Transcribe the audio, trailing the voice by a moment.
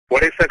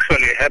What is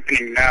actually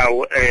happening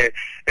now, a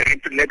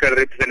legal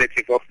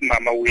representative of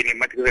Mama Winnie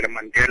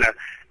Madikizela-Mandela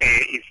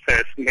is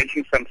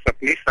making some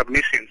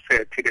submissions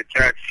to the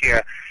judge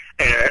here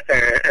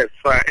as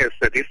far as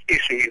this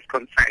issue is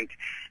concerned.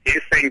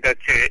 He's saying that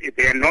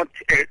they are not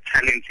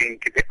challenging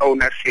the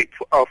ownership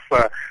of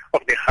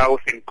the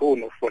house in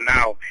Qunu for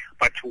now.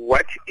 But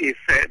what is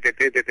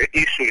the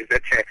issue is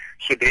that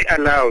should they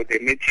allow the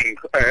meeting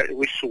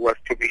which will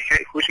be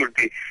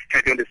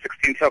held on the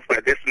 16th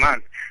of this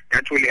month,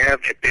 that will have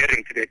a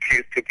bearing to the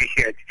case to be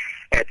heard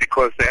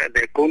because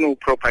the Qunu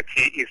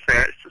property is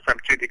sub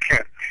judice.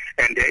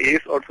 And he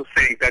is also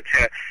saying that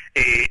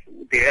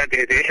they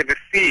have a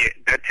fear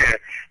that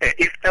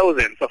if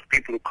thousands of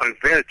people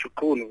convert to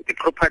Qunu, the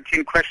property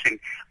in question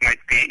might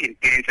be in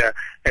danger.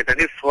 That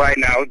is why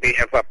now they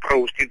have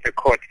approached the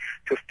court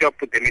to stop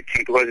the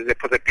meeting because there's a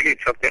possibility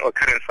of the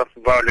occurrence of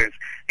violence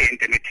in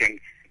the meeting.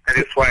 That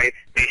is why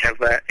they have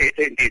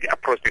indeed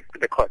approached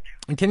the court.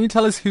 And can you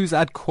tell us who's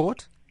at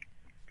court?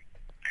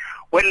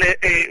 Well,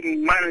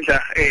 Mandla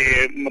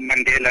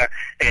Mandela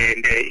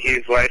and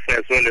his wife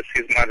as well as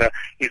his mother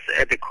is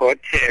at the court,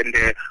 and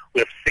we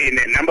have seen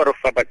a number of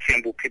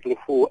AbaThembu people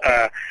who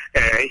are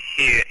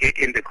here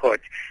in the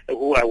court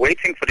who are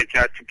waiting for the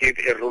judge to give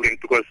a ruling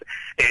because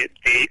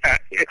they are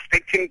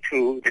expecting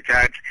the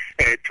judge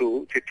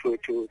to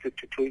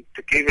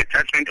give a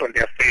judgment on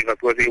their favor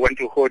because they want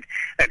to hold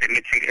the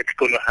meeting at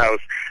Qunu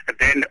House. And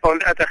then on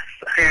the other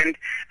hand,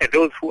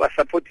 those who are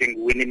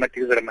supporting Winnie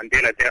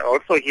Madikizela-Mandela, they are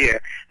also here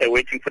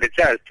waiting for the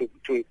judge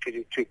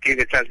to give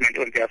a judgment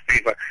on their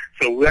favor.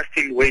 So we are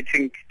still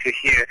waiting to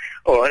hear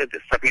the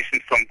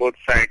submissions from both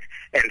sides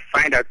and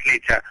find out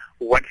later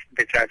what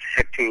the judge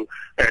had to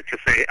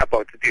say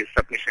about these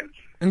submissions.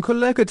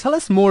 Nkululeko, tell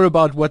us more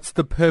about what's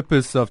the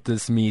purpose of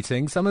this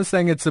meeting. Some are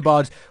saying it's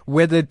about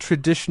whether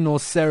traditional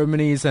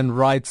ceremonies and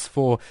rites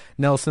for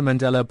Nelson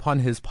Mandela upon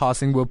his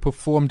passing were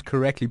performed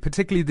correctly,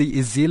 particularly the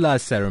Izila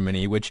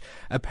ceremony, which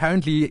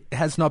apparently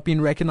has not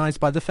been recognized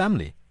by the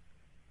family.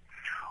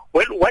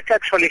 Well, what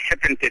actually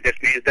happened to this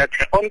is that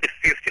on the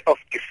 5th of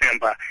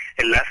December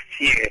last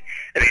year,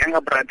 the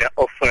younger brother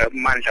of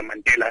Mandla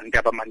Mandela,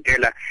 Nkululeko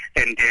Mandela,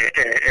 and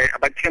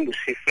AbaThembu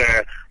Chief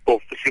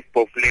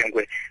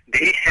Lengwe,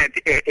 they had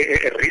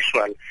a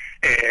ritual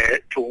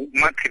to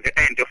mark the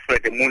end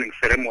of the mourning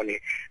ceremony.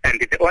 And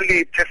the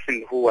only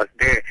person who was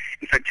there,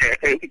 in fact,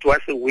 it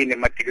was Winnie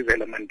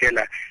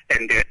Madikizela-Mandela,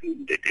 and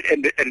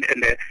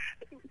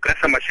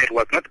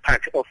was not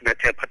part of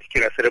that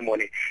particular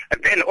ceremony.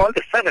 And then on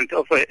the 7th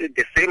of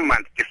the same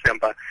month,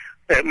 December,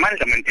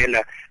 Mandla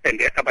Mandela and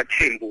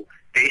AbaThembu,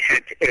 they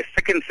had a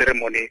second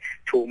ceremony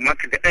to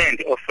mark the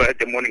end of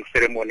the morning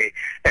ceremony.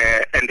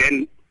 And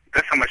then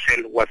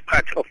was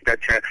part of that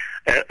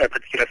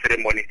particular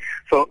ceremony.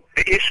 So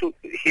the issue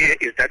here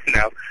is that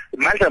now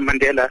Mandla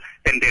Mandela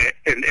and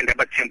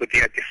AbaThembu,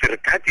 they are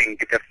disregarding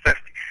the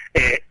first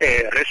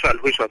ritual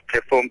which was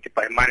performed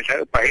by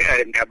Mandla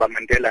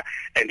Mandela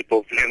and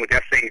Lengwe. They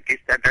are saying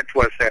that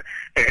was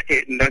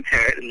not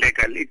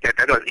legal,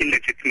 that was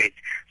illegitimate.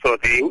 So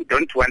they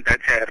don't want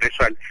that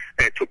ritual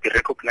to be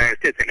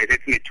recognized as a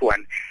legitimate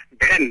one.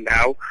 Then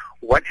now,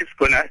 what is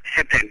going to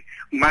happen?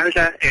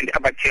 Mandla and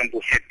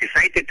AbaThembu had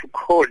decided to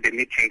call the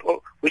meeting,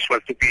 which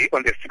was to be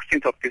on the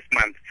 16th of this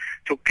month,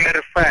 to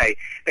clarify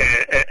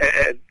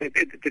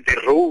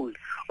the role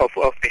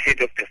of the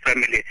head of the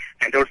family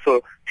and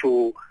also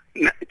to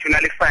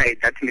nullify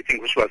that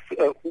meeting, which was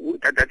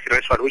that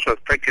ritual, which was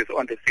practiced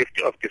on the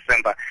 5th of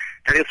December.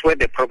 That is where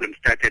the problem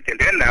started. And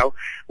then now,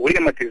 Winnie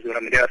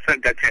Madikizela-Mandela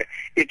said that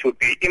it would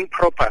be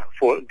improper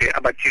for the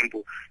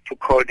AbaThembu to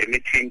call the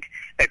meeting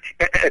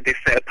at this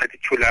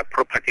particular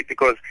property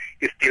because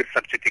it's still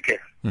sub judice.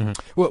 Mm-hmm.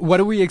 Well, what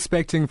are we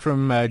expecting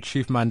from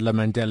Chief Mandla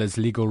Mandela's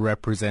legal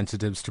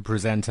representatives to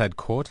present at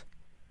court?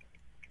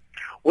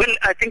 Well,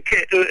 I think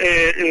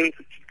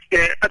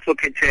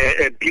Advocate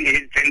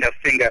Billy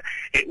Finger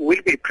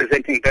will be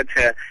presenting that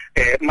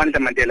Mandla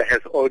Mandela has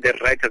all the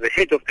rights as the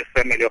head of the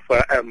family of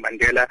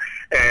Mandela,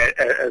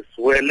 as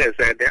well as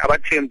the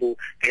AbaThembu.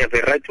 They have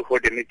a right to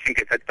hold a meeting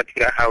at that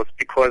particular house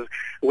because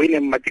Winnie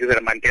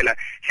Madikizela-Mandela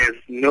has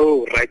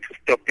no right to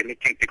stop the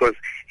meeting because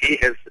he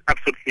has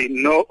absolutely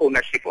no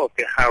ownership of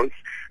the house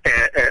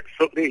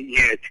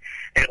yet.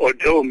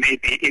 Although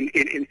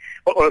maybe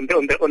on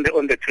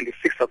the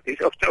 26th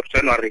of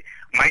January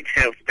might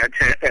have that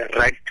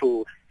right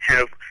to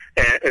have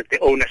the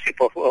ownership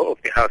of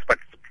the house, but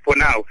for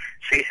now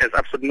she has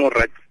absolutely no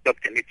right to stop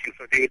the meeting,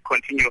 so they will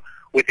continue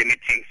with the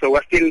meeting. So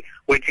we're still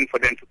waiting for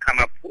them to come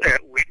up with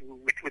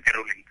the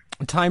ruling.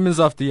 Time is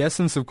of the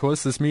essence, of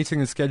course. This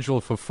meeting is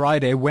scheduled for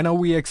Friday. When are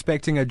we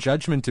expecting a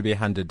judgment to be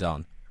handed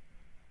down?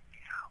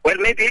 Well,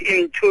 maybe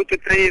in 2 to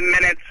 3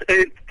 minutes,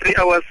 3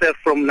 hours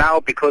from now,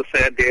 because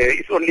there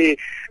is only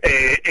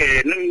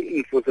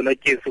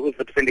Nkululeko who is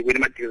representing Winnie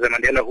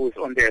Madikizela-Mandela, who is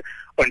on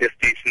the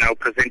stage now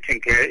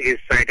presenting his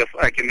side of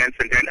arguments,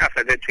 and then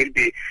after that will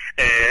be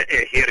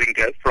hearing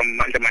from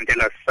Mandla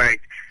Mandela's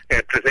side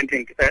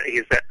presenting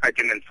his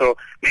arguments. So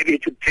maybe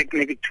it would take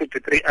maybe 2 to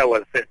 3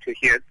 hours to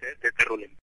hear the ruling.